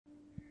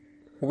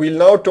We'll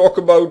now talk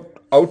about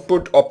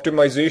output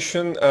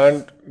optimization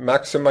and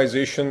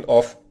maximization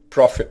of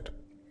profit.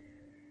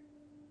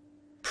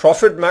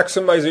 Profit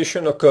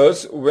maximization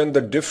occurs when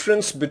the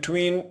difference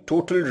between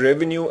total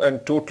revenue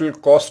and total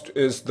cost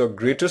is the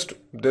greatest.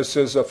 This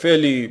is a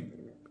fairly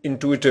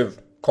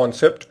intuitive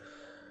concept.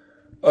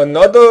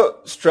 Another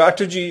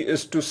strategy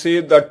is to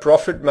say that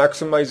profit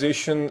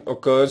maximization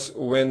occurs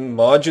when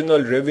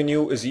marginal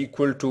revenue is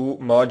equal to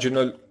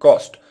marginal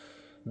cost.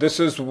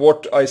 This is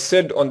what I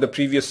said on the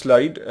previous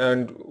slide,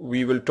 and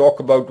we will talk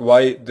about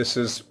why this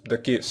is the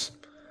case.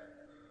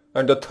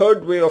 And the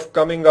third way of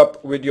coming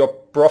up with your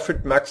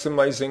profit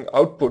maximizing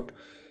output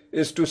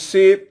is to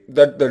say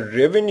that the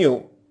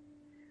revenue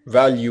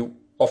value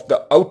of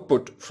the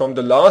output from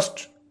the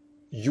last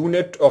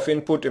unit of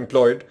input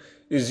employed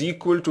is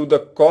equal to the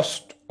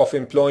cost of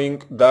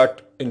employing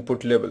that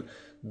input level.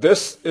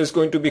 This is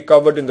going to be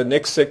covered in the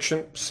next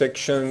section,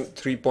 section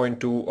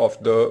 3.2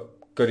 of the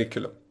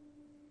curriculum.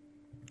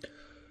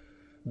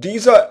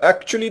 These are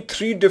actually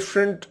three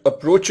different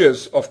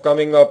approaches of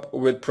coming up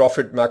with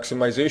profit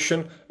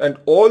maximization, and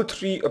all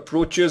three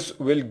approaches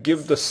will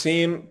give the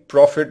same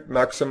profit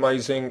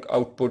maximizing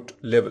output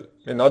level.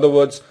 In other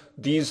words,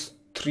 these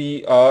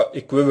three are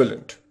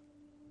equivalent.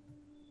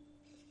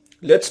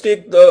 Let's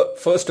take the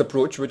first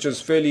approach, which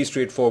is fairly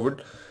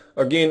straightforward.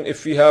 Again,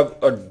 if we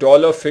have a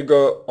dollar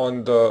figure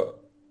on the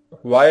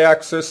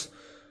y-axis,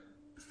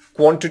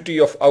 quantity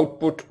of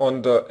output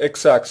on the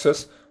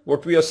x-axis,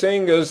 what we are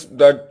saying is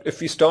that if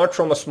we start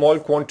from a small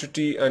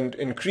quantity and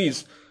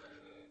increase,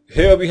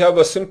 here we have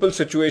a simple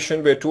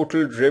situation where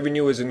total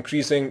revenue is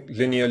increasing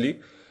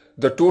linearly.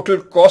 The total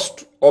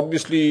cost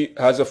obviously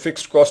has a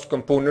fixed cost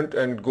component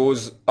and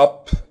goes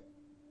up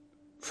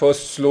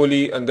first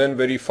slowly and then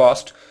very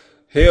fast.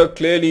 Here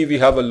clearly we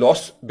have a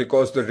loss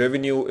because the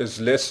revenue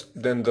is less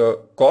than the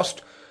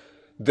cost.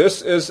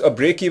 This is a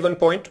break-even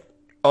point.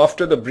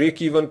 After the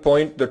break-even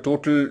point, the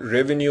total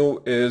revenue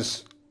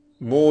is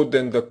more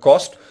than the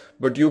cost,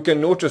 but you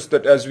can notice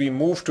that as we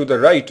move to the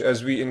right,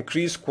 as we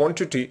increase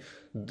quantity,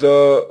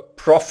 the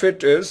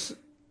profit is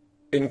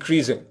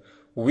increasing.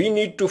 We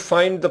need to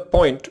find the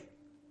point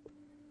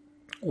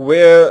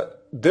where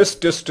this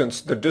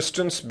distance, the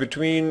distance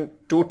between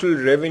total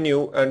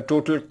revenue and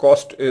total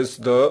cost, is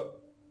the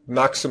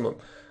maximum.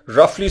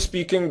 Roughly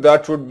speaking,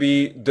 that would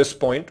be this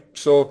point.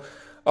 So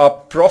our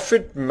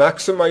profit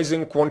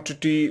maximizing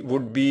quantity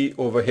would be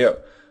over here.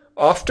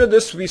 After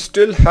this, we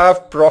still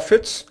have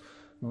profits,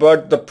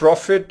 but the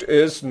profit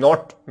is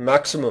not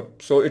maximum.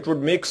 So it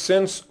would make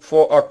sense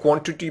for our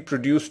quantity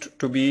produced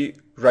to be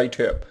right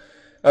here.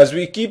 As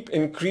we keep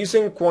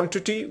increasing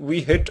quantity,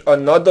 we hit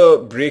another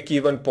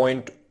break-even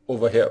point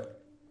over here.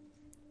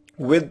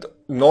 With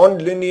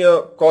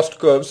non-linear cost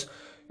curves,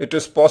 it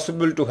is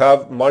possible to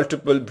have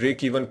multiple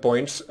break-even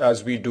points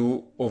as we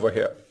do over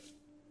here.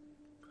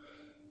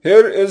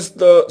 Here is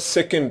the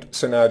second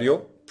scenario,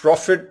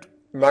 profit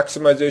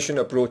maximization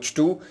approach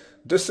 2.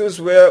 This is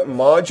where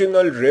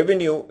marginal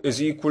revenue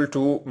is equal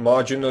to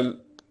marginal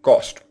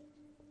cost.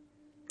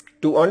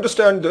 To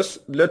understand this,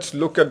 let's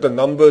look at the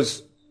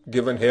numbers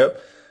given here.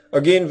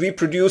 Again, we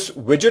produce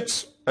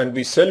widgets and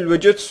we sell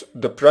widgets.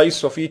 The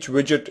price of each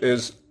widget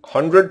is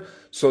 100.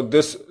 So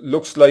this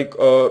looks like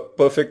a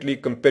perfectly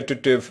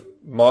competitive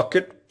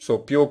market. So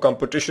pure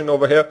competition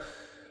over here.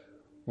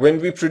 When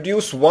we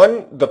produce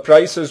one, the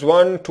price is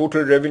 1,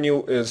 total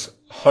revenue is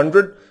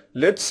 100.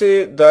 Let's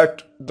say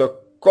that the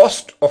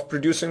cost of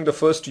producing the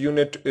first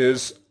unit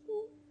is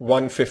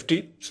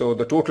 150. So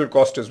the total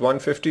cost is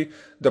 150.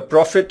 The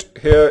profit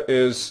here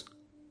is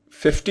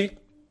 50.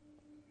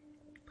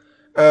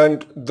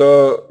 And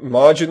the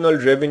marginal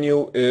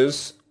revenue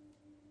is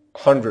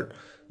 100.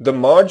 The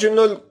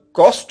marginal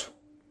cost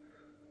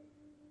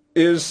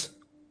is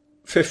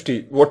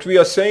 50. What we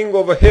are saying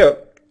over here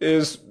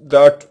is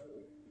that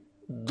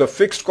the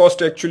fixed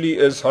cost actually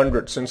is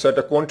 100. Since at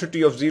a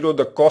quantity of 0,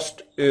 the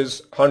cost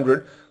is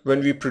 100.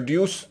 When we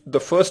produce the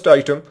first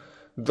item,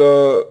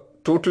 the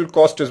total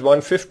cost is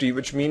 150,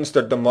 which means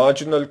that the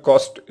marginal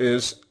cost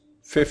is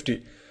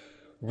 50.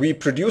 We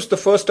produce the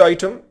first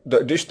item, the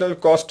additional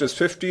cost is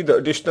 50, the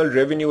additional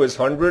revenue is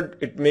 100.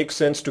 It makes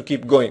sense to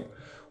keep going.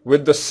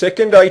 With the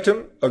second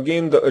item,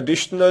 again, the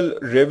additional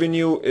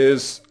revenue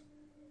is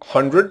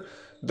 100.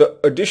 The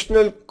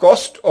additional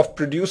cost of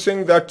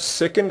producing that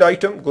second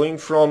item, going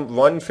from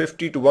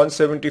 150 to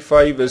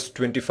 175, is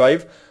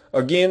 25.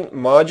 Again,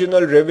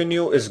 marginal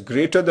revenue is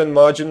greater than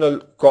marginal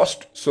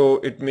cost, so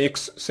it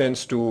makes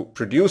sense to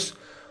produce.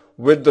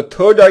 With the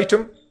third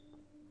item,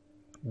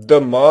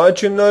 the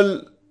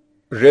marginal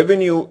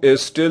revenue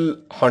is still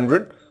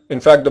 100.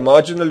 In fact, the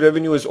marginal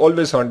revenue is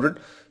always 100.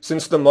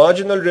 Since the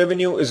marginal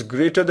revenue is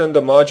greater than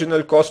the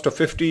marginal cost of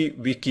 50,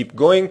 we keep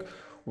going.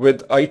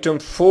 With item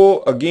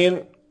 4,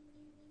 again,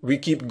 we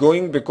keep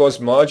going because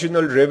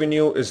marginal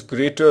revenue is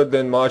greater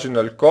than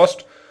marginal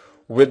cost.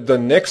 With the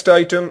next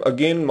item,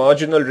 again,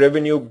 marginal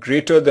revenue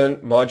greater than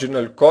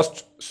marginal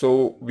cost,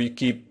 so we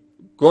keep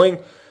going.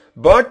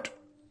 But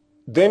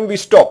then we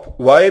stop.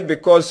 Why?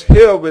 Because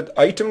here with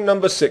item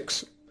number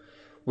 6,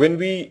 when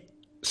we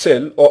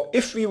sell, or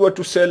if we were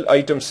to sell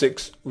item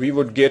 6, we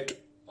would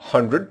get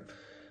 100,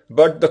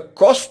 but the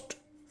cost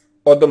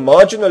or the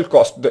marginal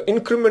cost, the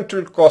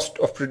incremental cost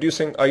of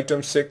producing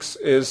item 6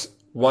 is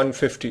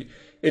 150.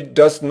 It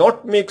does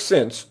not make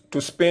sense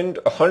to spend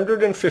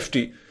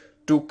 150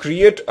 to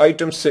create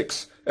item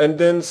 6 and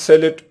then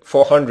sell it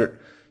for 100.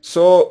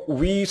 So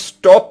we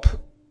stop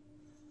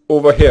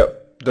over here.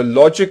 The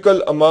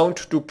logical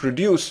amount to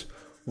produce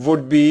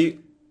would be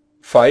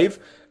 5,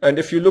 and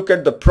if you look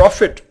at the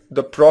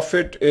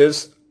profit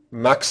is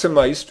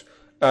maximized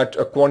at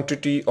a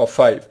quantity of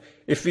 5.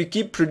 If we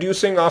keep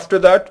producing after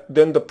that,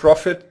 then the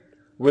profit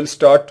will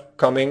start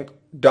coming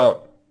down.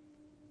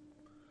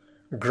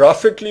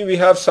 Graphically, we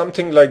have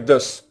something like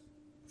this: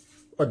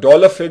 a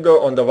dollar figure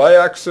on the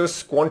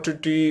y-axis,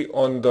 quantity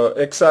on the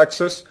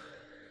x-axis.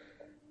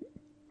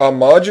 Our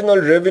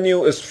marginal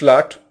revenue is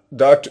flat,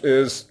 that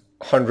is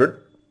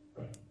 100.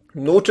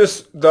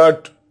 Notice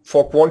that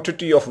for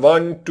quantity of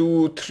 1,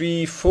 2,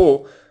 3,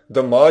 4,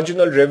 the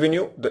marginal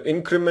revenue, the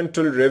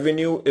incremental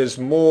revenue is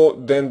more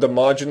than the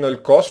marginal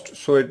cost,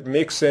 so it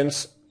makes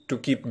sense to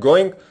keep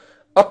going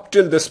up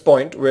till this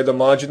point where the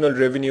marginal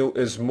revenue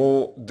is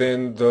more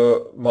than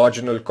the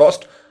marginal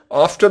cost.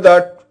 After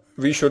that,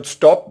 we should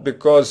stop,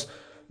 because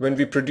when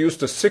we produce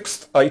the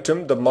 6th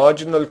item, the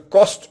marginal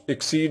cost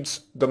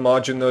exceeds the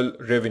marginal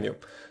revenue.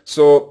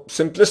 So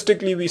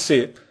simplistically, we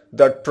say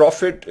that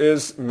profit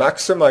is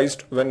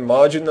maximized when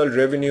marginal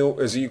revenue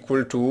is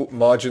equal to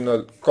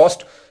marginal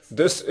cost.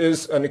 This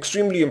is an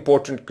extremely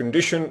important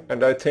condition,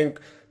 and I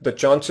think the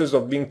chances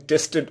of being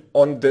tested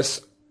on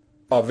this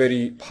are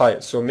very high.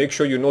 So make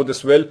sure you know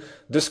this well.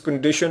 This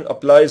condition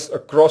applies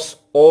across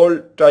all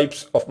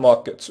types of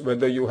markets,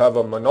 whether you have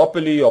a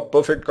monopoly or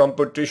perfect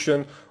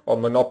competition or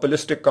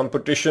monopolistic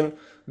competition.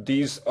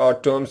 These are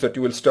terms that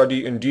you will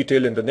study in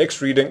detail in the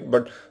next reading,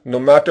 but no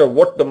matter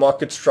what the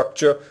market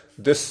structure,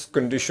 this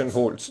condition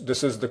holds.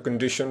 This is the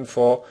condition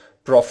for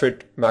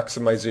profit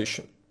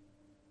maximization.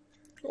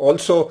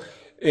 Also,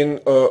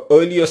 in an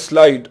earlier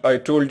slide, I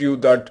told you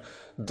that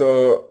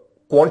the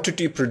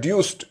quantity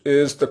produced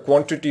is the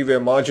quantity where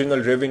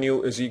marginal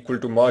revenue is equal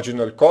to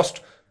marginal cost.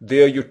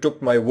 There you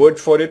took my word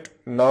for it.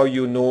 Now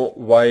you know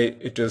why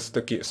it is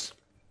the case.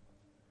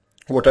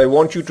 What I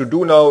want you to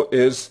do now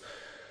is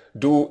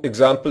do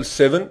example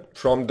 7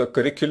 from the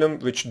curriculum,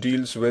 which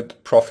deals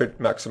with profit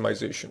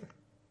maximization.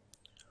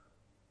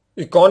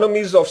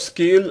 Economies of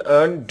scale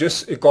and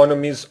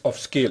diseconomies of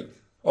scale.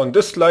 On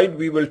this slide,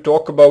 we will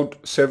talk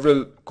about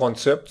several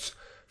concepts.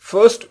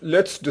 First,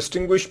 let's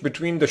distinguish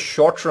between the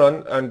short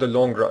run and the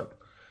long run.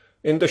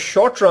 In the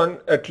short run,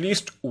 at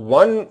least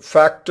one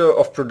factor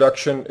of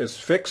production is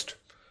fixed.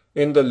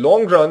 In the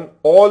long run,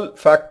 all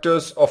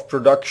factors of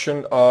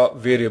production are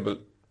variable.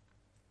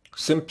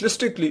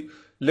 Simplistically,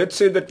 let's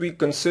say that we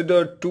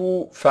consider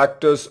two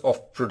factors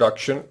of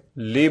production,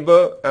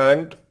 labor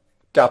and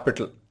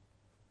capital.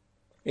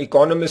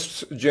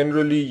 Economists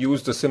generally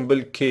use the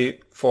symbol K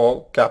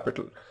for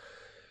capital.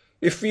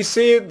 If we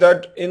say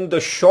that in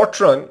the short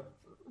run,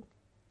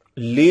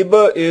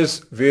 labor is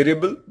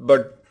variable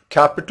but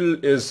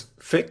capital is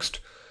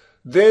fixed,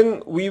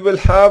 then we will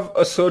have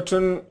a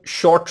certain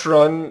short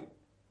run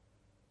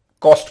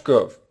cost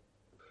curve.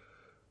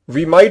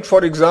 We might,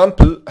 for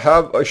example,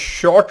 have a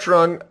short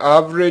run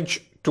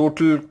average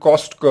total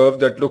cost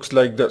curve that looks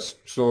like this.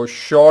 So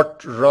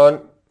short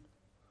run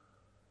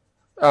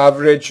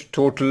average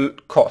total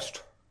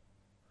cost.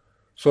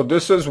 So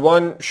this is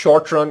one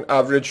short run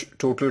average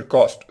total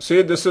cost.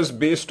 Say this is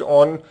based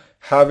on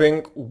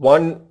having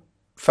one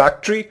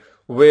factory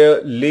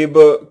where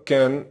labor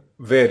can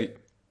vary.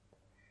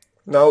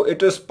 Now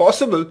it is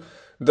possible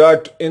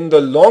that in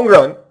the long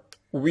run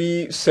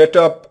we set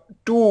up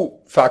two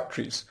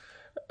factories,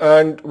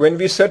 and when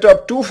we set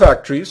up two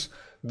factories,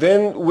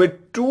 then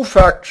with two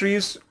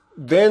factories,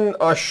 then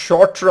our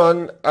short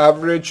run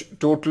average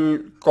total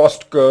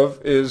cost curve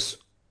is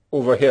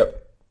over here.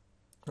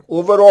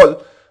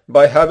 Overall,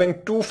 by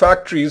having two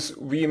factories,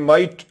 we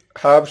might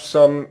have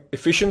some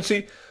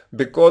efficiency,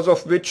 because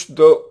of which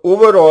the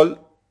overall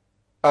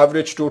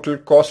average total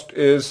cost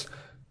is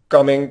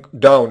coming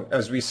down,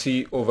 as we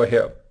see over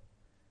here.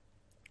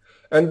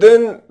 And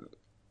then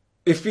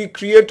if we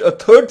create a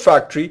third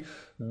factory,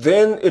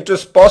 then it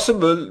is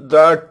possible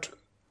that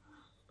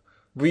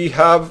we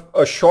have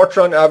a short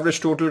run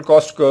average total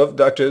cost curve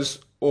that is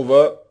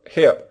over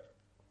here.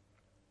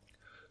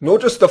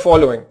 Notice the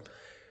following.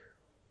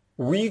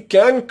 We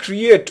can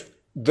create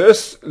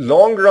this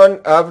long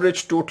run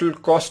average total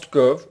cost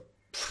curve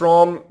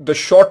from the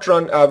short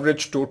run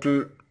average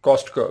total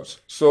cost curves.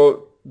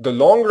 So the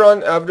long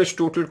run average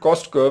total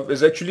cost curve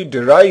is actually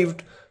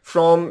derived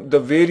from the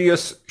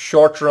various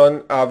short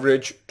run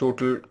average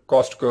total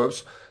cost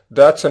curves.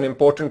 That's an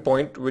important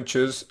point which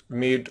is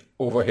made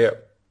over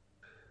here.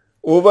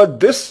 Over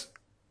this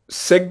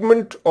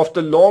segment of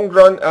the long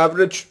run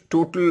average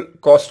total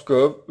cost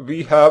curve,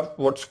 we have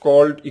what's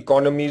called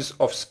economies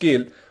of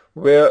scale,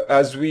 where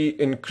as we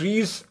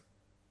increase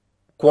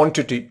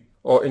quantity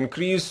or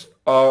increase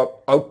our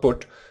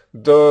output,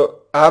 the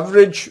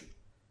average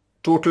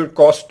total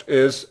cost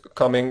is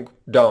coming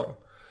down.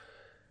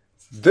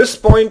 This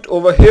point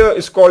over here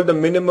is called the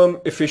minimum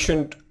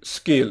efficient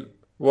scale.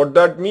 What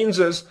that means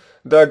is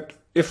that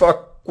if our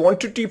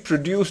quantity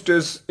produced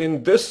is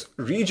in this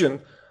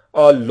region,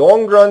 our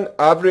long run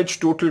average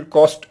total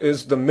cost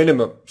is the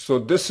minimum. So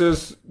this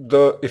is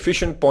the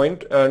efficient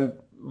point, and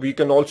we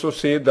can also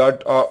say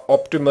that our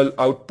optimal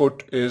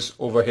output is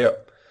over here.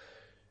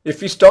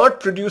 If we start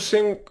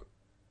producing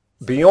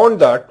beyond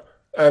that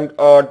and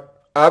our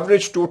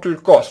average total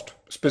cost,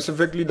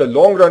 specifically the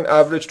long run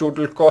average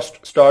total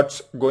cost,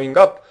 starts going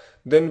up,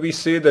 then we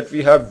say that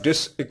we have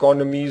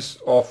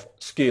diseconomies of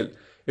scale.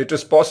 It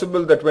is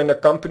possible that when a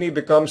company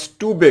becomes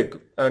too big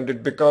and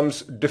it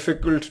becomes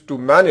difficult to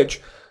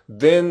manage,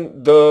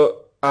 then the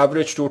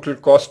average total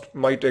cost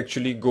might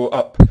actually go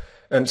up.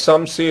 And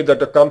some say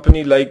that a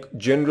company like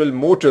General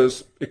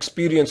Motors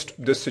experienced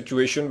this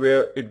situation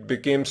where it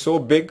became so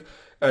big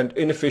and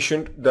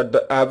inefficient that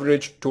the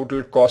average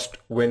total cost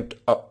went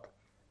up.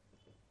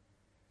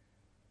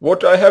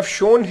 What I have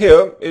shown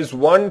here is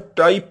one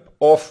type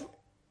of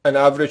an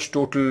average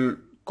total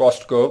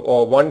cost curve,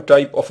 or one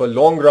type of a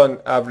long run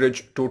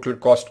average total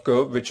cost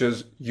curve, which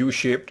is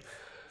U-shaped.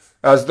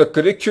 As the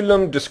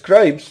curriculum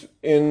describes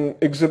in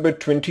Exhibit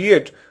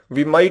 28,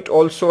 we might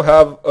also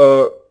have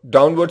a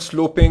downward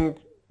sloping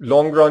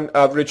long run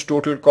average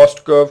total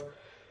cost curve.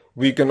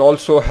 We can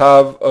also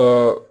have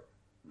a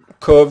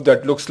curve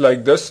that looks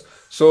like this.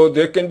 So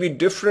there can be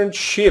different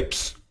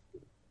shapes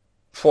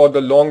for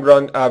the long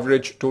run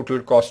average total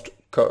cost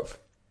curve.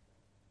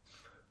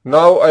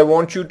 Now I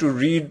want you to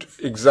read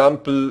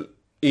example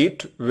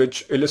 8,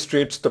 which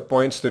illustrates the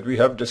points that we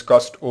have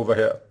discussed over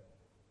here.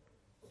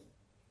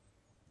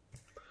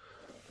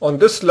 On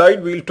this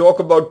slide, we'll talk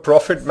about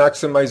profit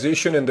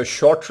maximization in the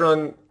short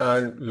run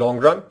and long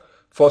run.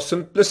 For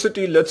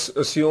simplicity, let's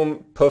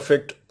assume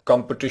perfect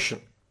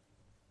competition.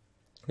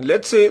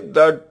 Let's say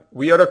that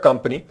we are a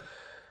company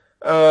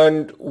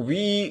and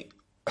we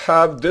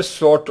have this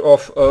sort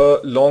of a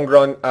long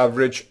run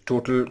average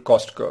total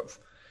cost curve.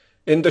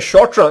 In the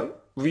short run,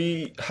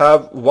 we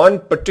have one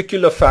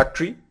particular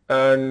factory,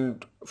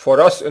 and for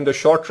us in the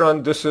short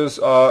run, this is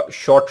our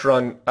short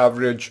run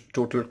average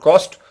total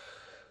cost.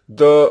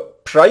 The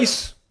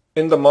price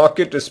in the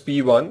market is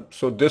P1,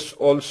 so this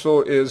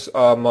also is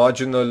our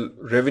marginal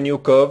revenue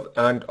curve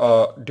and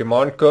our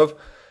demand curve.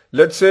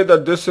 Let's say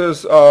that this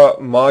is our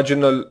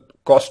marginal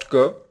cost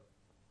curve.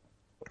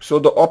 So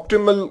the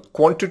optimal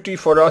quantity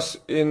for us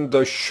in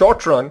the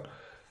short run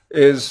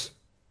is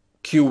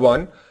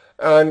Q1,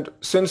 and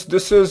since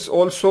this is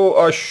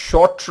also a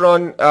short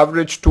run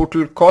average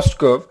total cost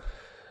curve,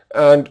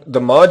 and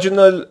the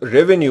marginal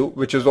revenue,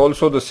 which is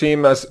also the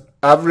same as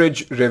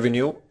average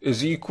revenue,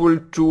 is equal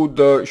to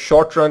the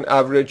short run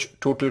average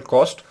total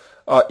cost,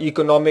 our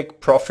economic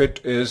profit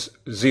is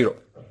 0.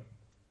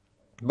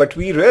 But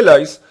we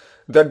realize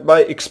that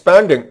by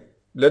expanding,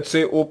 let's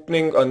say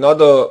opening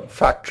another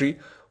factory,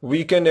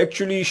 we can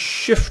actually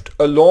shift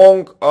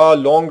along our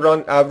long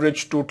run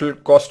average total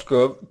cost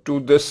curve to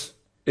this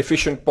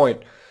efficient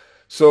point.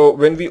 So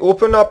when we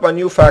open up a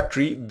new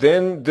factory,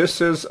 then this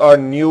is our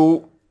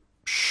new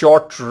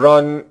short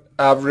run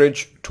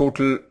average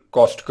total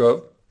cost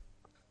curve.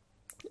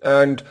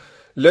 And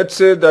let's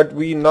say that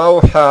we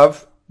now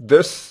have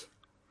this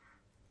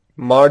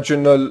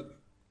marginal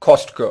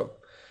cost curve.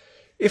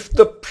 If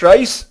the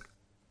price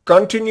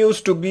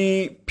continues to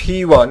be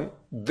P1,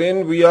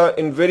 then we are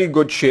in very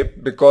good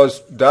shape,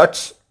 because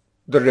that's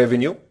the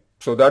revenue.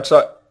 So that's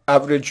our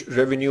average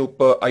revenue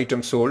per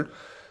item sold.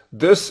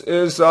 This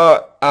is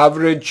our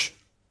average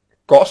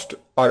cost,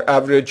 our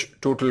average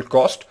total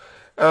cost,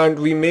 and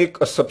we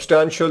make a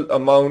substantial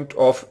amount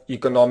of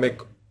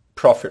economic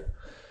profit.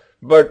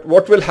 But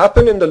what will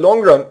happen in the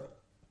long run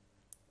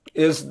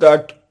is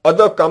that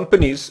other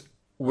companies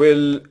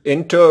will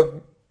enter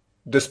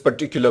this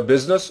particular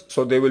business.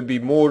 So there will be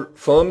more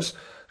firms.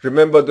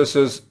 Remember, this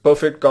is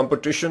perfect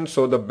competition,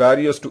 so the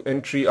barriers to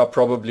entry are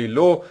probably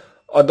low.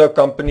 Other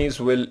companies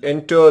will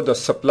enter, the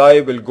supply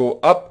will go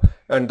up,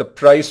 and the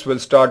price will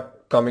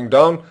start coming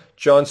down.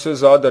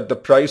 Chances are that the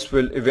price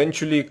will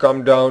eventually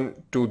come down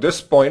to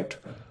this point,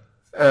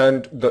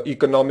 and the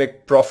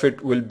economic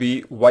profit will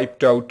be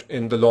wiped out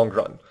in the long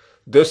run.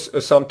 This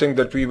is something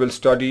that we will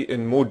study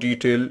in more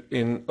detail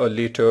in a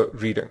later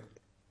reading.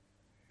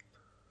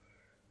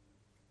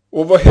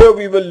 Over here,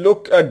 we will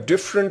look at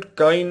different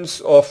kinds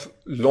of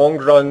long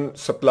run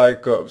supply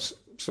curves.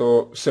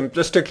 So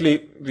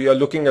simplistically, we are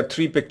looking at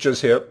 3 pictures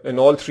here. In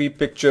all 3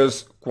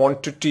 pictures,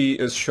 quantity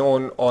is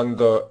shown on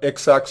the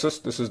x-axis.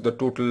 This is the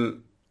total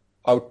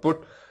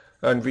output.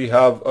 And we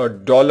have a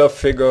dollar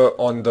figure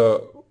on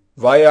the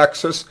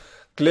y-axis.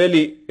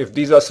 Clearly, if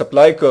these are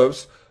supply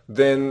curves,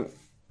 then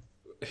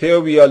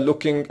here we are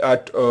looking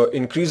at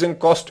increasing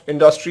cost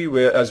industry,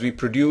 where as we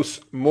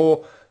produce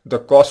more, the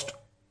cost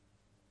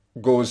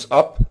goes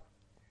up.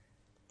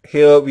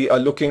 Here we are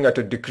looking at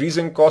a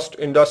decreasing cost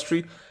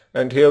industry,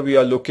 and here we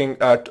are looking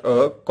at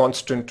a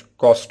constant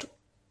cost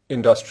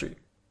industry.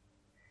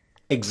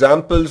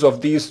 Examples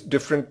of these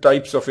different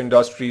types of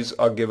industries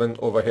are given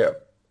over here.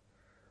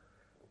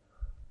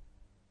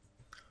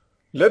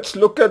 Let's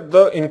look at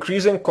the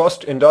increasing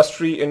cost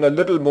industry in a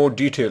little more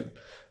detail.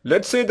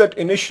 Let's say that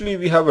initially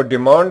we have a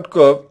demand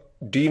curve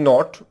D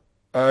naught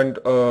and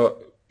a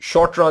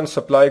short run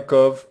supply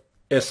curve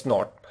S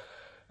naught.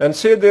 And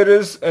say there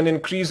is an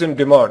increase in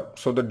demand.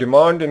 So the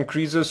demand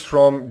increases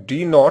from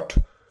D naught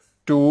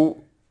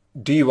to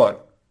D1.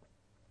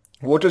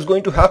 What is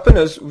going to happen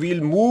is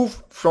we'll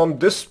move from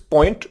this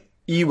point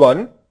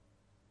E1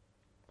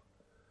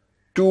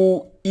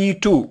 to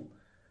E2,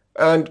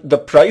 and the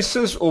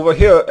prices over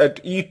here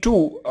at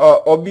E2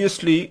 are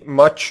obviously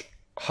much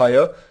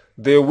higher.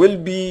 There will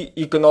be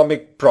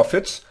economic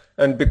profits,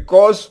 and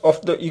because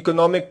of the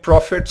economic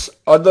profits,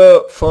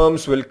 other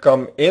firms will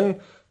come in.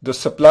 The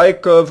supply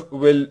curve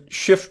will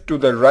shift to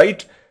the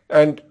right,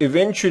 and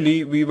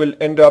eventually we will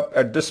end up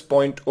at this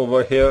point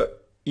over here,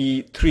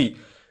 E3.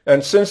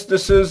 And since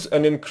this is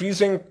an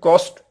increasing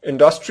cost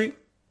industry,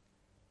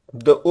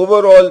 the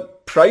overall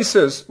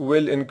prices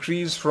will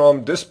increase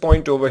from this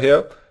point over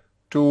here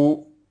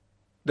to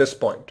this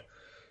point.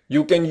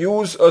 You can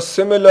use a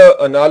similar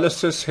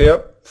analysis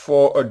here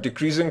for a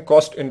decreasing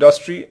cost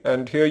industry,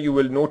 and here you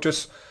will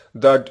notice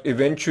that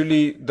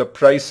eventually the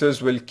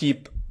prices will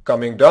keep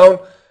coming down,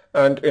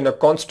 and in a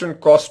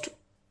constant cost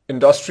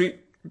industry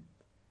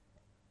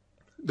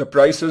the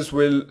prices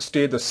will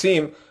stay the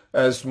same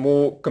as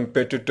more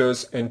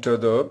competitors enter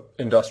the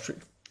industry.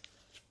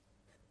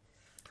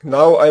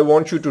 Now I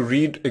want you to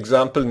read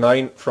example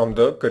 9 from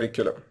the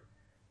curriculum.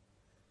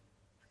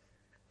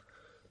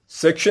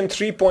 Section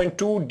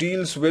 3.2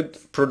 deals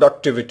with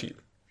productivity.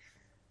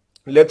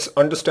 Let's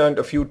understand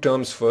a few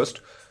terms first.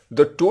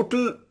 The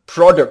total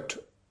product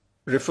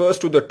refers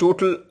to the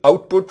total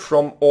output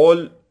from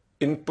all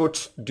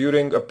inputs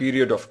during a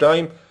period of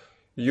time.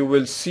 You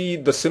will see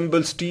the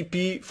symbols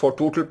TP for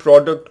total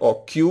product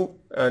or Q,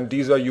 and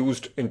these are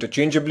used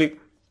interchangeably.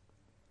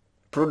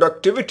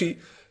 Productivity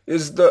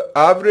is the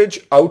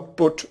average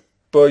output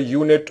per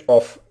unit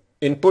of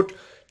input.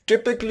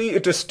 Typically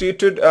it is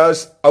stated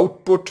as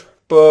output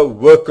per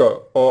worker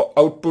or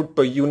output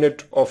per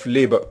unit of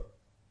labor.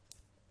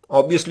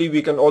 Obviously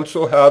we can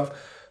also have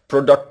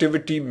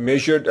productivity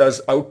measured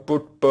as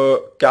output per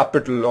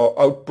capital or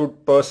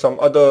output per some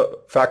other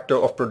factor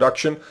of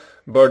production,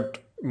 but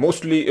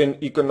mostly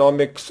in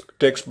economics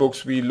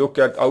textbooks we look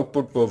at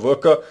output per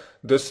worker.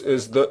 This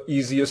is the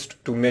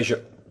easiest to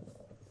measure.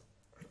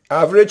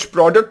 Average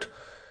product,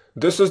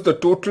 this is the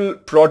total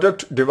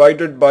product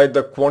divided by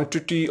the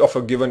quantity of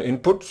a given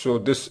input. So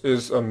this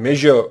is a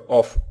measure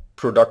of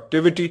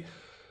productivity.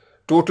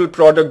 Total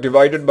product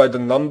divided by the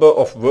number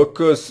of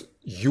workers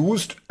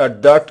used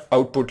at that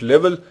output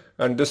level,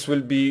 and this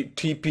will be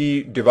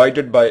TP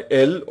divided by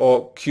L,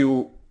 or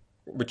Q,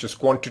 which is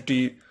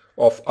quantity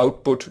of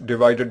output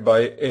divided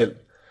by L.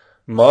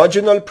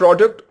 Marginal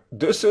product,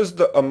 this is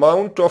the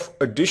amount of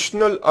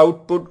additional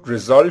output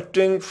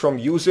resulting from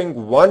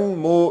using one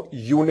more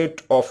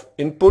unit of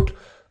input,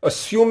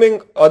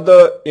 assuming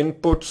other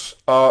inputs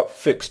are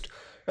fixed.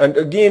 And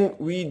again,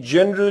 we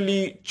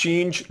generally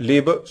change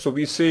labor. So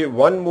we say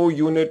one more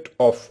unit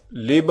of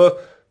labor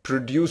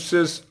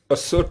produces a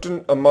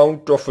certain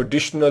amount of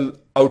additional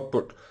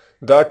output.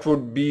 That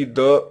would be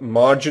the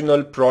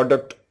marginal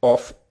product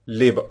of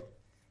labor.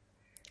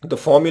 The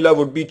formula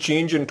would be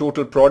change in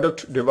total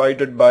product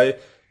divided by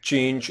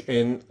change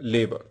in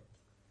labor.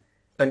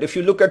 And if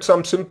you look at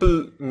some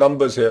simple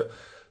numbers here,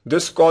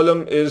 this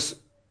column is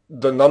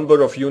the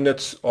number of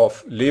units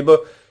of labor.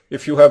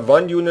 If you have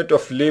 1 unit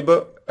of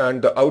labor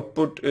and the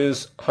output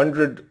is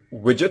 100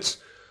 widgets,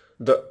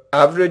 the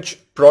average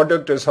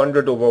product is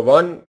 100 over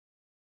 1.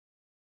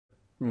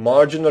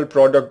 Marginal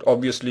product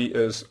obviously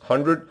is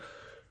 100.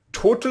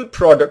 Total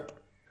product,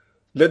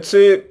 let's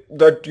say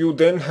that you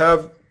then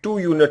have 2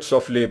 units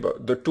of labor.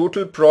 The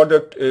total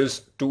product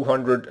is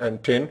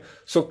 210.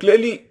 So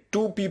clearly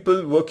 2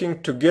 people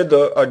working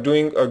together are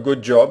doing a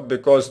good job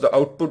because the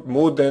output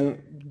more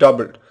than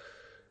doubled.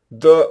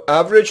 The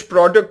average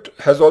product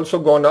has also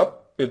gone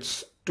up.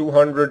 It's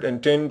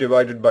 210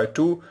 divided by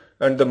 2,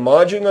 and the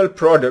marginal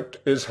product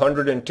is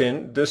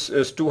 110. This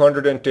is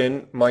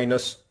 210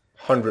 minus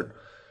 100.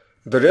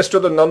 The rest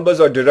of the numbers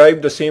are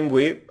derived the same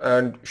way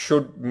and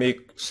should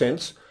make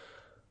sense.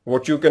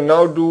 What you can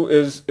now do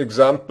is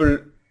example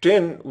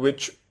 10,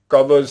 which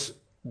covers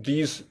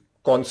these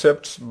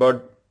concepts,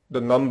 but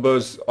the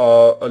numbers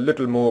are a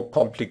little more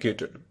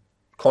complicated.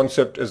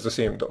 Concept is the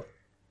same though.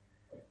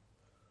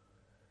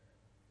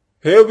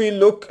 Here we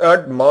look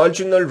at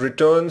marginal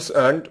returns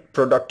and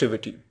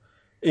productivity.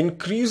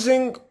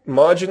 Increasing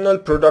marginal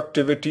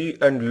productivity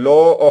and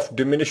law of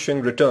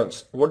diminishing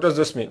returns. What does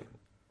this mean?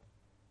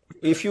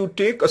 If you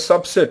take a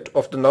subset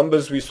of the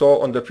numbers we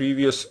saw on the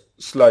previous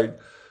slide,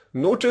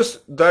 notice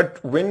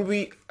that when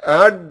we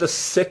add the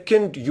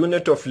second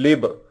unit of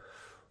labor,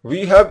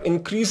 we have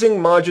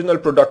increasing marginal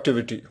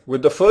productivity.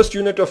 With the first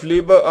unit of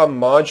labor, our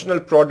marginal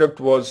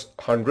product was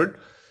 100.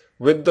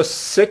 With the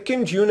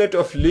second unit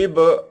of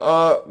labor,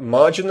 our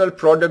marginal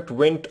product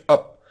went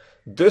up.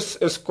 This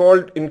is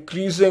called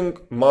increasing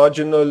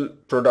marginal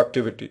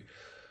productivity.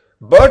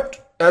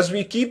 But as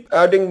we keep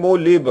adding more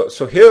labor,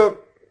 so here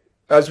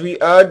as we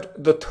add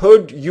the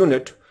third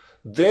unit,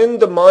 then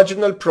the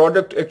marginal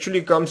product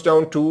actually comes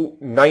down to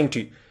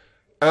 90.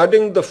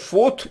 Adding the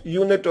fourth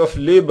unit of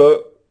labor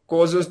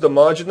causes the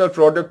marginal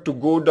product to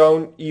go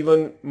down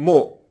even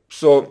more.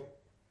 So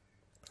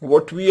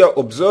what we are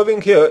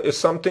observing here is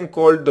something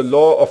called the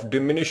law of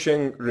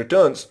diminishing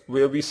returns,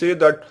 where we say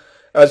that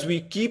as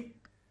we keep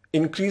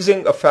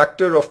increasing a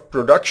factor of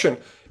production,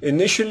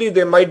 initially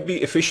there might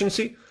be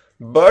efficiency,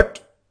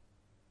 but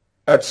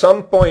at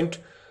some point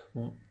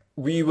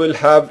we will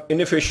have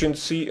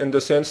inefficiency in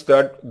the sense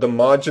that the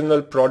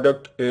marginal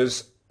product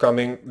is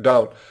coming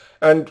down.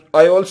 And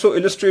I also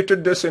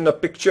illustrated this in a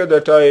picture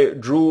that I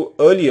drew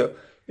earlier.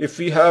 If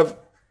we have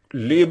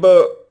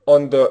labor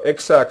on the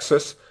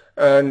x-axis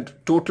and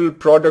total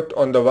product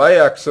on the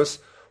y-axis,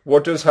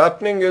 what is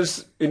happening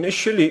is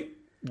initially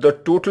the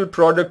total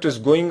product is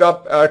going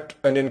up at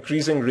an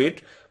increasing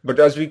rate, but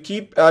as we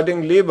keep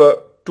adding labor,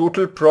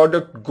 total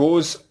product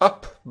goes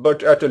up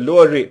but at a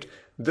lower rate.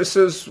 This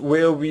is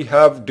where we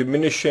have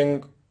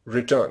diminishing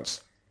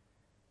returns.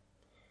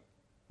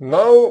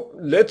 Now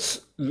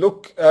let's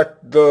look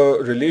at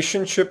the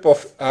relationship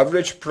of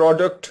average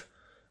product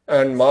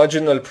and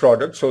marginal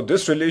product. So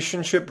this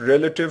relationship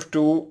relative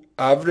to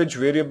average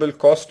variable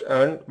cost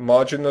and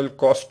marginal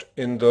cost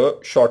in the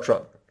short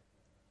run.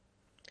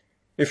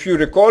 If you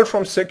recall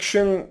from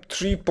section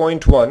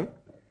 3.1,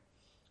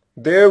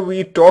 there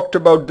we talked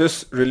about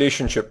this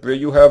relationship where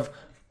you have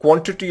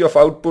quantity of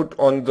output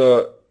on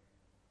the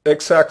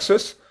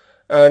x-axis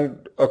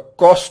and a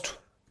cost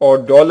or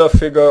dollar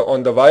figure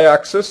on the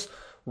y-axis.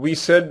 We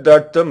said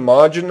that the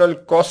marginal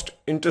cost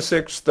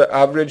intersects the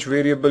average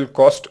variable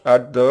cost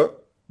at the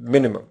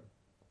minimum.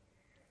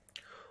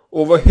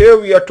 Over here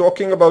we are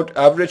talking about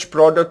average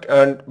product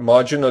and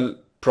marginal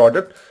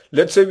product.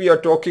 Let's say we are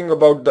talking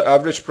about the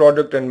average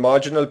product and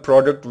marginal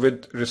product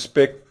with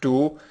respect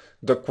to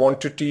the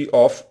quantity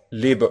of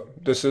labor.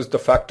 This is the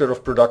factor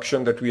of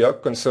production that we are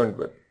concerned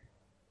with.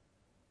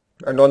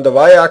 And on the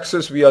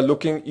y-axis we are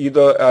looking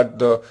either at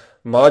the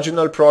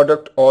marginal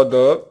product or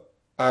the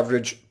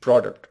average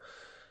product.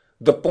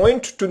 The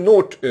point to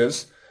note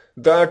is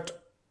that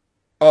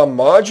a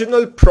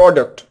marginal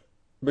product,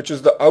 which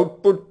is the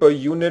output per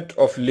unit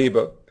of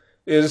labor,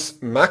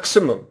 is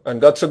maximum,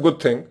 and that's a good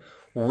thing,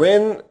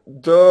 when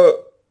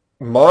the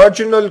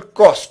marginal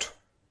cost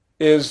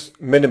is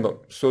minimum.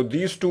 So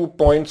these 2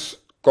 points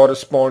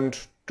correspond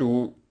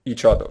to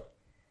each other.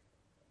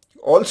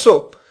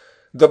 Also,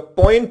 the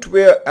point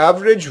where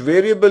average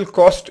variable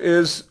cost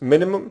is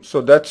minimum,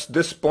 so that's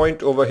this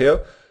point over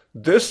here,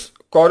 this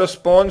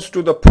corresponds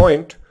to the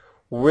point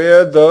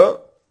where the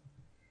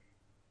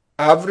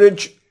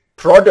average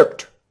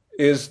product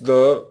is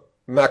the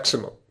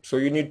maximum. So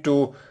you need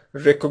to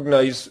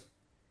recognize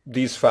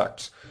these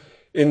facts.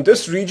 In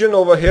this region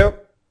over here,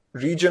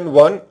 region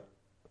 1,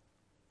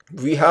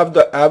 we have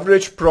the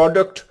average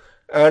product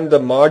and the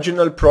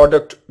marginal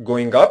product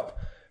going up,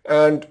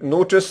 and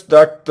notice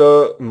that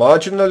the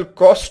marginal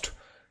cost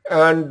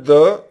and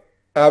the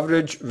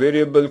average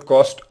variable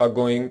cost are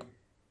going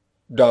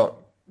down.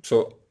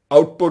 So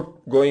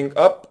output going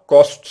up,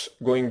 costs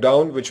going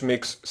down, which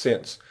makes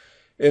sense.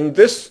 In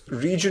this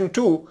region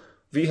 2,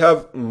 we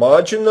have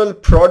marginal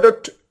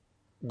product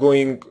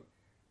going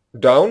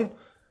down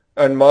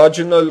and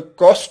marginal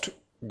cost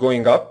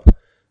going up.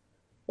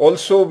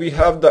 Also, we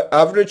have the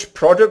average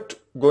product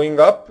going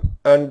up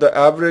and the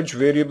average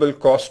variable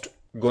cost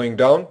going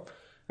down.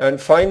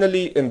 And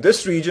finally, in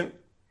this region,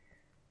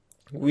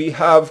 we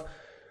have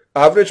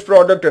average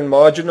product and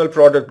marginal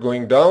product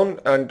going down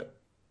and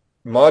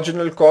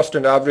marginal cost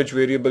and average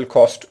variable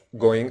cost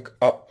going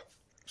up.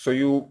 So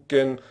you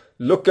can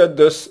look at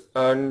this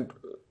and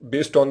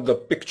based on the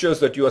pictures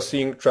that you are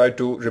seeing, try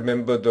to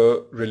remember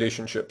the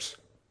relationships.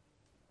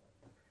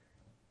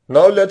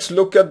 Now let's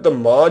look at the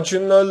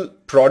marginal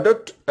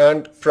product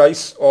and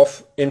price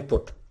of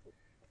input.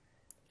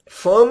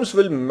 Firms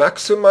will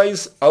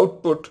maximize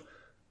output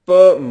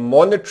per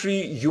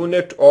monetary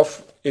unit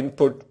of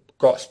input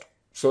cost.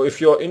 So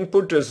if your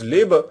input is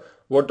labor,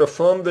 what a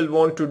firm will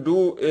want to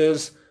do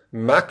is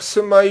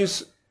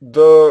maximize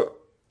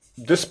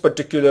this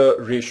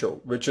particular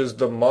ratio, which is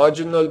the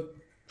marginal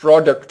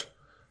product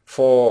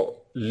for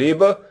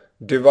labor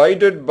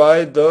divided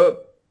by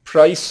the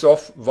price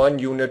of 1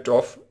 unit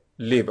of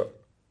labor.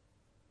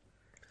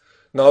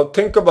 Now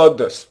think about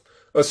this.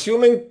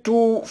 Assuming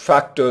 2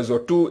 factors or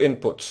 2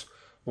 inputs,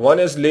 one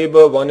is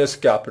labor, one is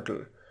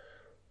capital,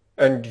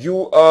 and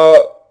you are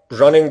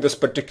running this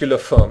particular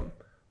firm,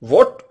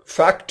 what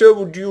factor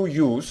would you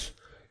use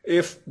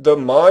if the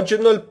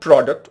marginal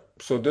product,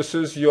 so this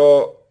is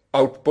your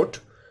output,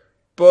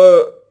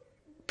 per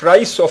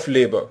price of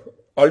labor?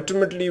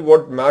 Ultimately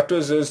what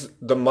matters is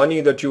the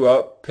money that you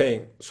are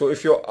paying. So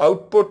if your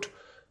output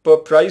per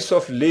price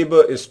of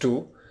labor is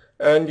 2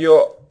 and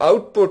your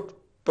output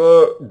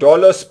per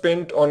dollar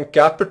spent on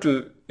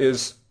capital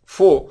is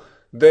 4,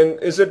 then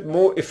is it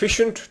more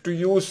efficient to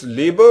use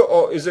labor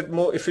or is it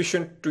more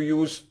efficient to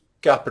use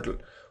capital?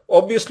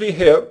 Obviously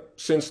here,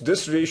 since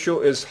this ratio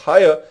is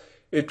higher,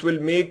 it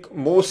will make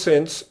more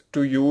sense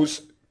to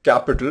use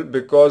capital,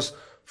 because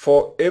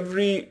for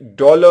every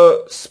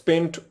dollar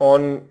spent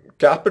on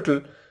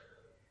capital,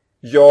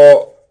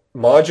 your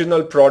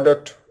marginal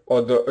product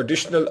or the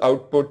additional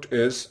output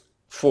is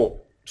 4.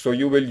 So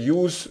you will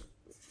use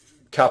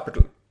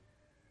capital.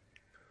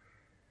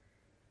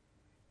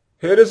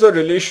 Here is a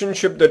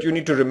relationship that you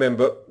need to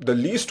remember. The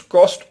least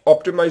cost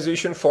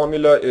optimization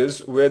formula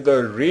is where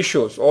the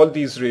ratios, all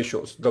these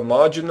ratios, the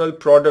marginal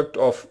product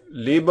of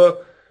labor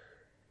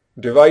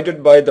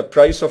divided by the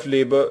price of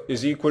labor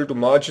is equal to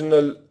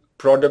marginal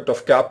product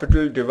of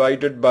capital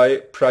divided by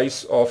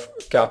price of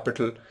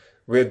capital,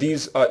 where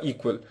these are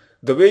equal.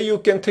 The way you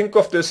can think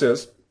of this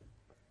is,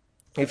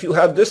 if you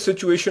have this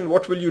situation,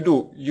 what will you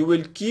do? You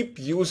will keep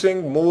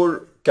using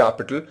more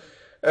capital,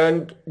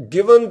 and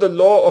given the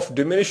law of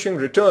diminishing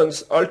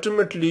returns,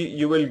 ultimately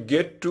you will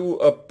get to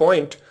a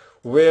point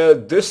where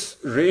this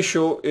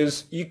ratio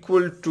is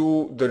equal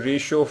to the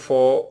ratio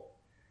for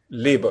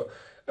labor.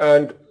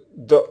 And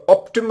the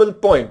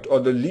optimal point or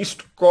the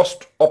least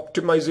cost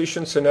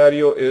optimization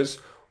scenario is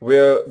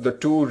where the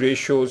two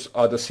ratios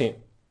are the same.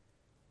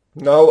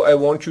 Now I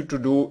want you to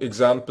do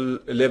example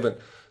 11.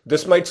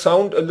 This might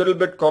sound a little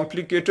bit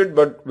complicated,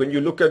 but when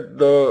you look at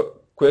the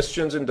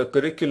questions in the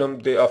curriculum,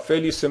 they are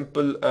fairly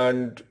simple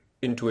and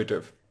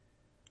intuitive.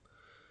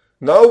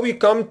 Now we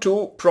come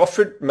to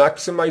profit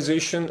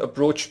maximization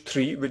approach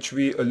 3, which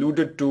we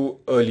alluded to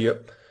earlier.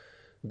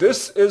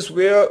 This is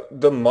where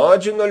the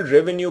marginal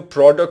revenue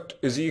product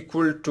is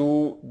equal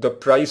to the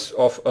price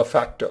of a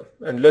factor.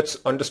 And let's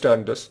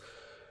understand this.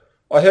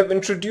 I have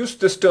introduced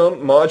this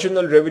term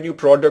marginal revenue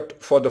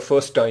product for the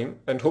first time,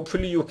 and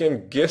hopefully you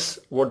can guess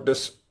what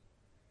this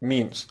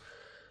means.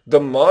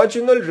 The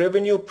marginal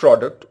revenue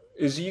product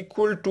is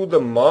equal to the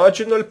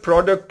marginal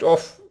product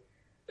of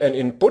an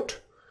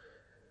input.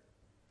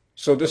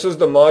 So this is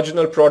the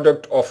marginal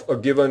product of a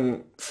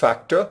given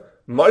factor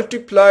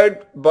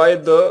multiplied by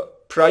the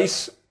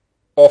price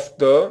of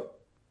the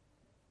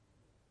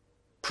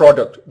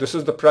product. This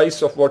is the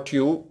price of what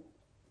you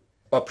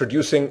are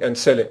producing and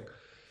selling.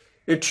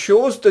 It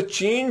shows the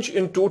change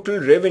in total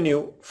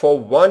revenue for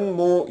one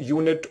more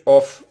unit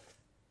of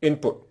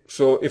input.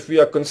 So if we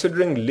are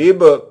considering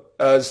labor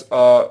as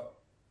our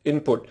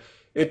input,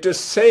 it is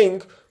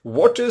saying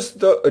what is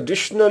the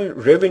additional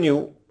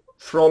revenue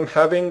from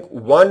having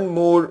one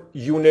more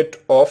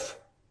unit of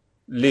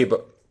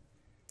labor.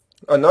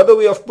 Another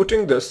way of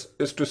putting this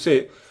is to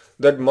say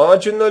that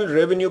marginal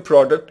revenue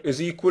product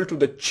is equal to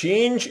the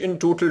change in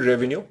total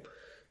revenue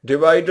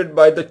divided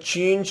by the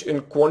change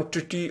in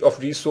quantity of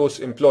resource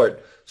employed.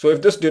 So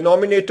if this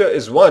denominator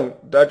is 1,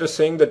 that is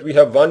saying that we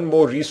have one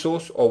more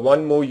resource or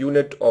one more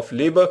unit of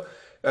labor,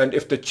 and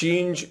if the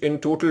change in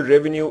total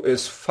revenue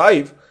is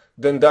 5,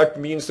 then that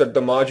means that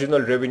the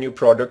marginal revenue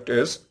product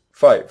is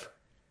 5.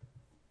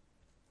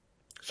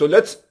 So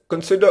let's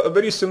consider a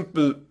very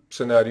simple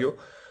scenario.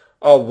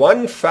 Our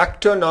one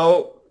factor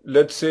now,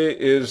 let's say,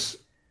 is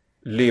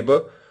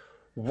labor.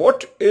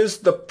 What is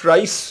the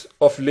price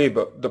of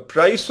labor? The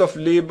price of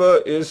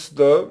labor is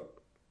the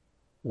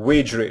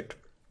wage rate.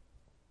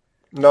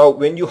 Now,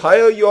 when you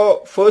hire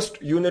your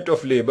first unit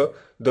of labor,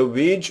 the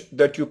wage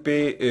that you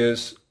pay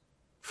is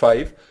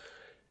 5.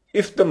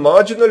 If the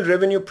marginal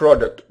revenue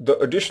product, the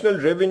additional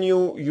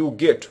revenue you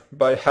get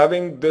by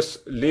having this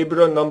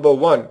laborer number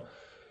 1,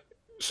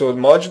 so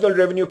marginal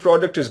revenue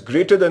product is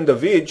greater than the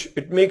wage,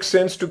 it makes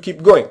sense to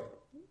keep going.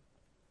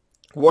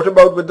 What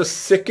about with the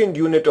second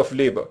unit of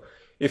labor?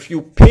 If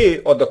you pay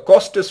or the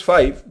cost is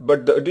 5,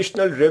 but the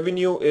additional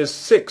revenue is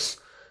 6,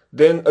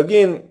 then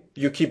again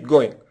you keep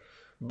going.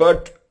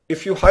 But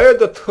if you hire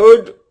the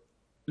third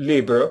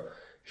laborer,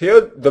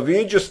 here the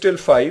wage is still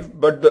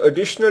 5, but the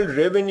additional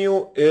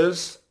revenue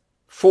is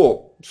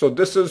 4. So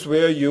this is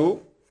where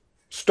you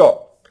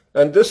stop.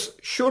 And this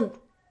should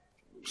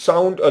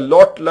sound a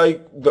lot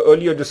like the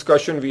earlier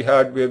discussion we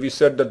had, where we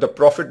said that the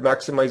profit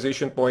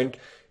maximization point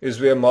is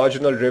where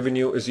marginal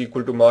revenue is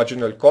equal to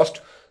marginal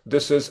cost.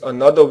 This is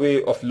another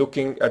way of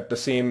looking at the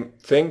same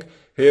thing.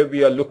 Here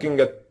we are looking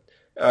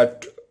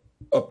at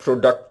a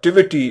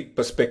productivity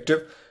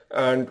perspective,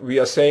 and we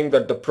are saying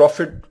that the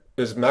profit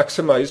is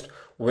maximized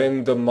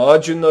when the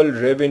marginal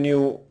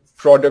revenue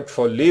product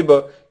for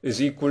labor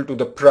is equal to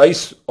the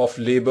price of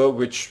labor,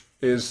 which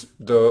is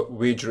the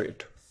wage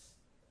rate.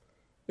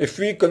 If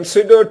we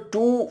consider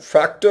two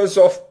factors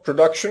of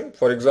production,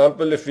 for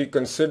example, if we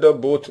consider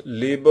both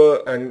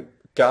labor and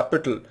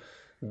capital,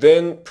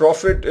 then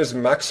profit is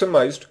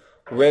maximized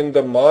when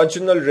the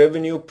marginal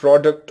revenue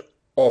product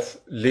of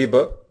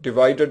labor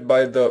divided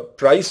by the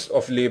price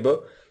of labor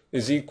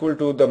is equal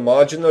to the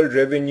marginal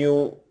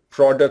revenue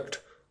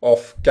product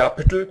of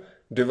capital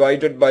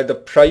divided by the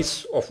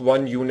price of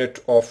one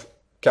unit of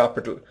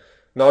capital.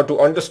 Now, to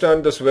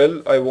understand this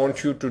well, I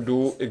want you to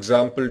do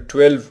example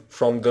 12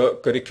 from the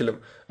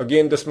curriculum.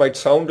 Again, this might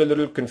sound a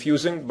little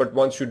confusing, but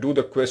once you do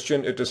the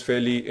question, it is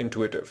fairly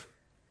intuitive.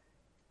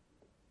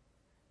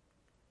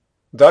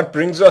 That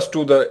brings us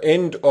to the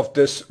end of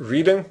this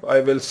reading. I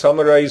will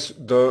summarize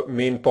the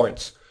main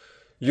points.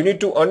 You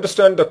need to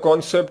understand the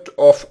concept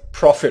of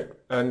profit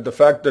and the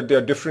fact that there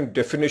are different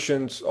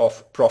definitions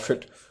of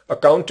profit.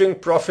 Accounting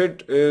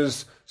profit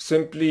is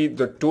simply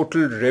the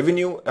total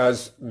revenue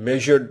as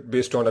measured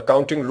based on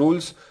accounting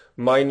rules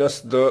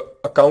minus the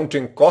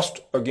accounting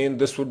cost. Again,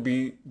 this would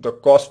be the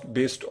cost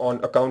based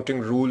on accounting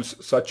rules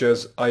such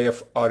as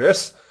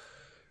IFRS.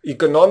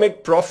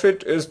 Economic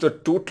profit is the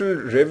total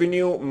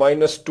revenue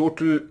minus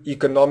total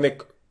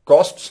economic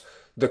costs.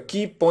 The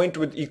key point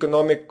with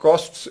economic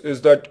costs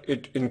is that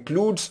it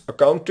includes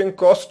accounting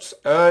costs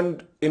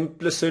and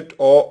implicit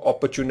or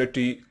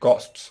opportunity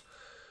costs.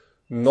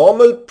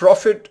 Normal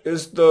profit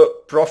is the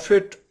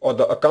profit or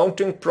the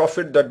accounting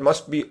profit that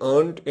must be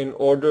earned in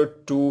order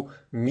to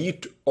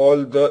meet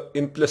all the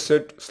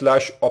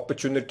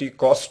implicit/opportunity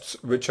costs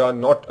which are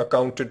not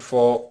accounted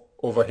for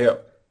over here.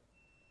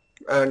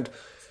 And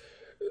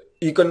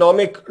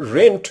economic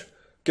rent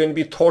can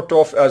be thought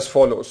of as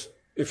follows.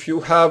 If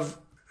you have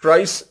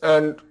price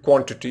and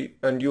quantity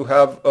and you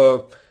have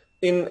a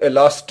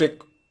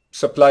inelastic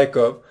supply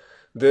curve,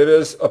 there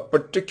is a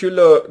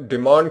particular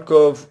demand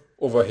curve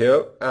over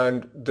here,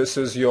 and this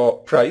is your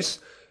price.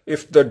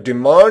 If the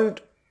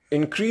demand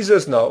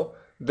increases now,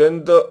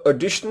 then the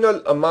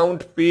additional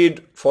amount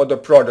paid for the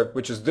product,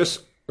 which is this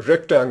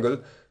rectangle,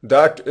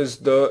 that is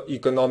the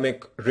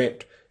economic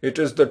rent. It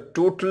is the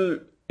total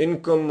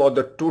income or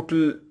the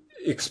total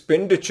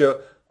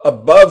expenditure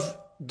above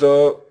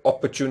the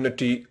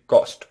opportunity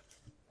cost.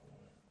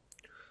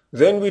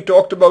 Then we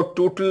talked about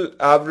total,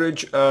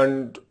 average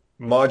and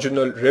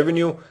marginal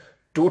revenue.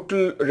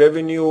 Total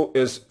revenue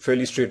is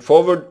fairly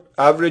straightforward.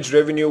 Average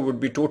revenue would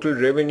be total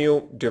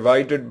revenue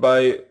divided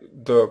by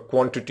the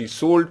quantity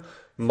sold.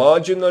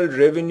 Marginal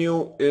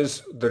revenue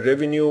is the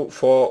revenue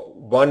for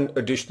one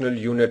additional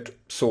unit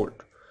sold.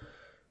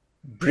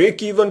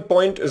 Break-even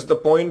point is the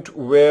point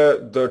where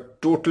the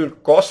total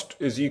cost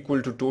is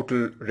equal to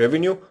total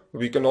revenue.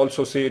 We can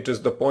also say it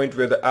is the point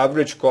where the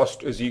average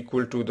cost is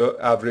equal to the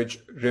average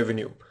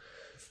revenue.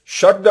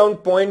 Shutdown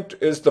point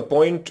is the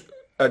point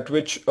at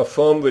which a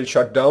firm will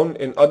shut down.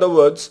 In other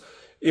words,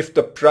 if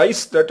the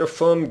price that a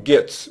firm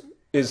gets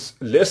is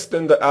less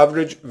than the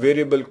average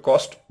variable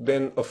cost,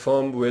 then a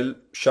firm will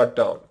shut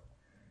down.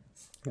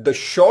 The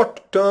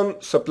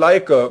short-term supply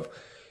curve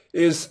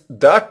is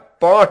that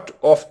part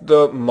of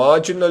the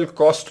marginal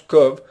cost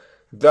curve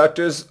that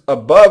is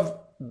above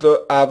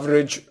the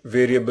average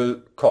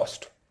variable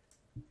cost.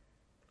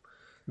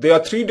 There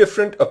are three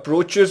different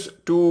approaches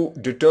to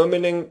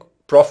determining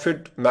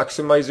profit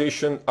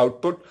maximization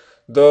output.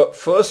 The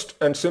first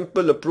and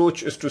simple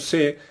approach is to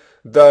say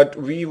that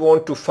we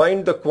want to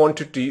find the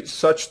quantity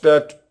such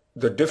that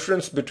the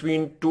difference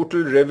between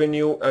total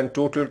revenue and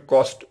total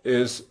cost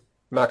is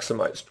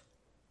maximized.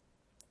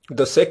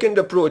 The second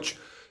approach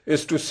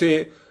is to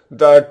say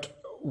that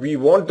we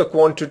want the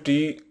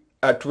quantity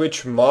at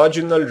which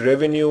marginal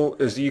revenue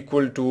is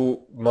equal to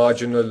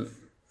marginal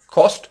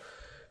cost.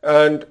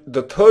 And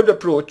the third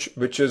approach,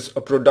 which is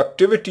a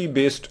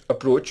productivity-based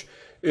approach,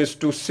 is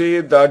to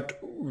say that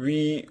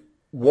we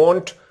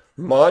want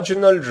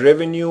marginal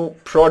revenue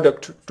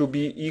product to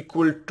be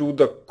equal to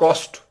the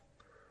cost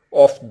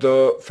of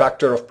the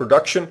factor of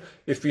production.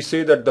 If we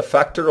say that the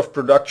factor of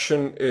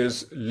production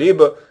is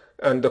labor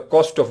and the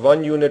cost of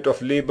one unit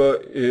of labor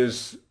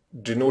is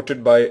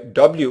denoted by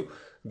W,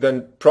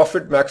 then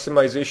profit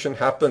maximization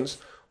happens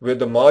where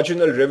the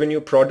marginal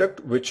revenue product,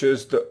 which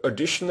is the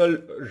additional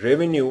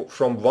revenue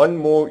from one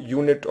more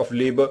unit of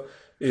labor,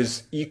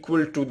 is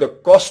equal to the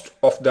cost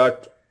of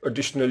that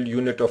additional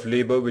unit of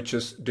labor, which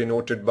is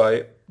denoted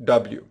by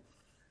W.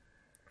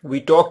 We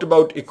talked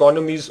about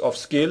economies of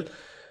scale,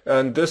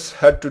 and this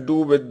had to do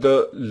with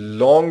the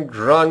long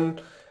run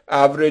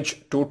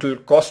average total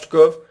cost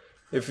curve.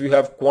 If we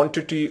have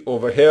quantity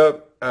over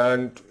here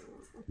and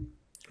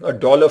a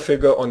dollar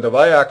figure on the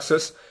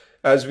y-axis,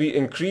 as we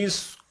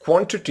increase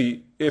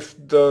quantity, if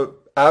the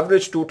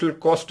average total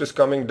cost is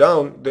coming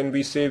down, then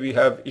we say we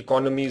have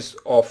economies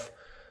of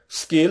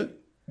scale.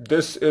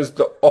 This is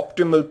the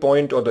optimal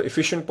point or the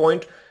efficient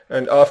point,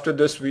 and after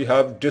this we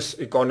have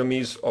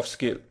diseconomies of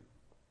scale.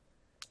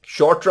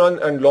 Short run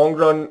and long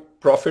run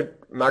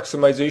profit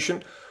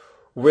maximization.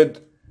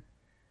 With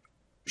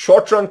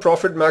short run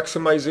profit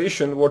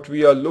maximization, what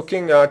we are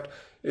looking at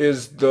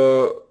is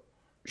the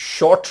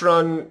short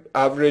run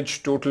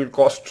average total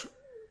cost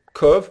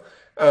curve,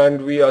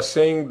 and we are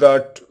saying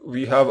that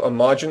we have a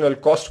marginal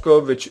cost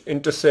curve which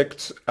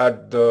intersects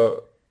at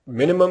the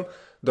minimum.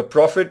 The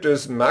profit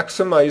is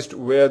maximized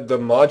where the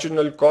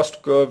marginal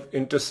cost curve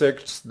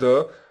intersects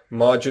the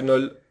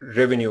marginal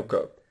revenue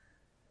curve.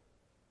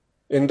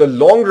 In the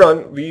long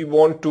run, we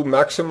want to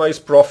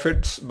maximize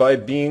profits by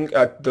being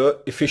at the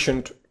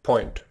efficient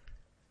point.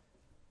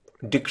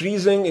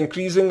 Decreasing,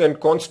 increasing and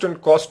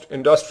constant cost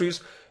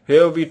industries.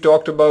 Here we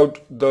talked about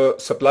the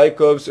supply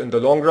curves in the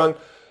long run.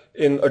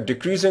 In a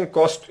decreasing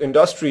cost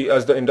industry,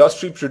 as the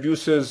industry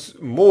produces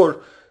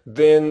more,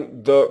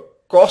 then the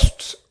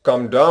costs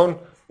come down.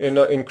 In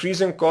an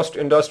increasing cost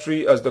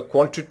industry, as the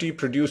quantity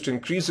produced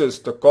increases,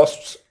 the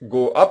costs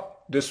go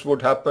up This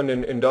would happen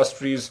in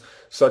industries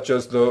such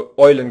as the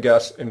oil and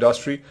gas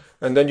industry.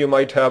 And then you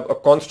might have a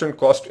constant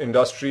cost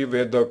industry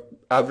where the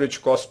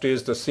average cost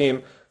stays the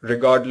same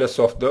regardless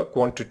of the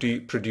quantity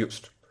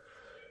produced.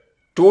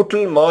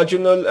 Total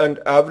marginal and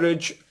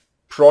average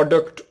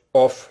product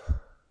of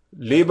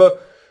labor.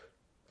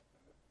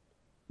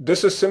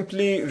 This is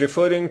simply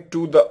referring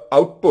to the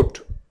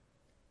output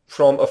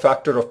from a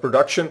factor of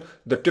production.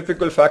 The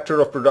typical factor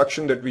of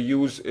production that we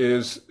use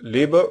is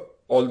labor,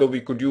 although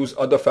we could use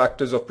other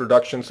factors of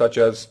production such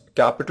as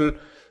capital.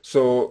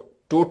 So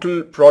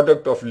total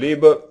product of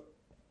labor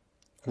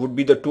would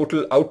be the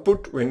total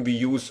output when we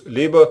use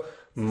labor.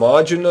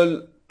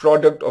 Marginal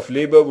product of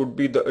labor would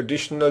be the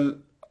additional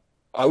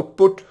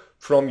output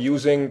from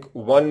using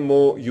one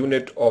more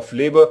unit of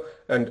labor,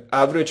 and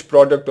average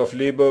product of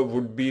labor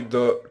would be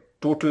the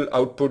total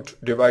output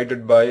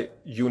divided by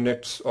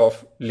units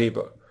of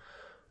labor.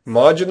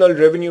 Marginal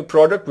revenue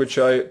product, which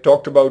I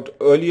talked about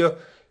earlier,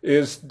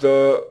 is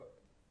the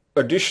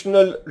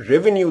additional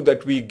revenue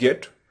that we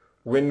get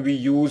when we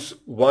use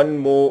one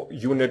more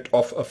unit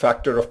of a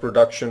factor of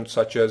production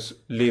such as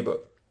labor.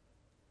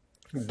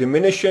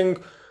 Diminishing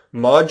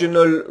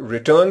marginal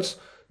returns.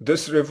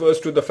 This refers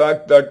to the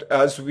fact that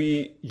as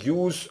we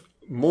use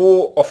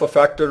more of a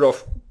factor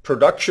of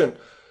production,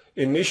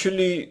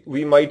 initially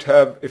we might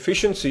have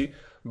efficiency,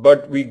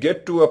 but we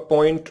get to a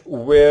point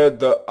where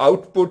the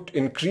output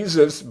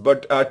increases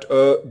but at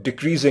a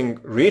decreasing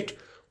rate.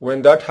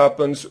 When that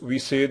happens, we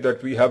say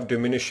that we have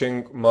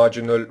diminishing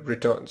marginal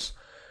returns.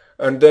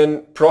 And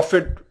then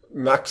profit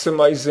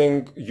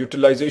maximizing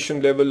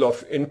utilization level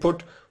of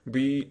input,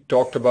 we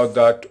talked about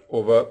that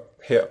over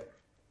here.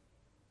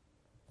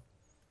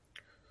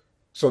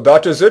 So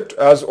that is it.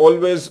 As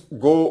always,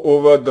 go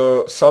over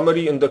the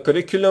summary in the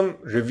curriculum,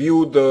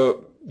 review the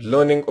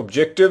learning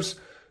objectives,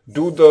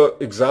 do the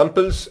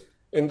examples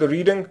in the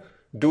reading,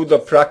 do the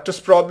practice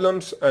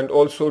problems, and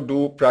also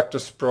do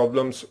practice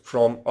problems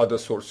from other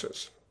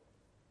sources.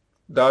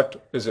 That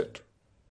is it.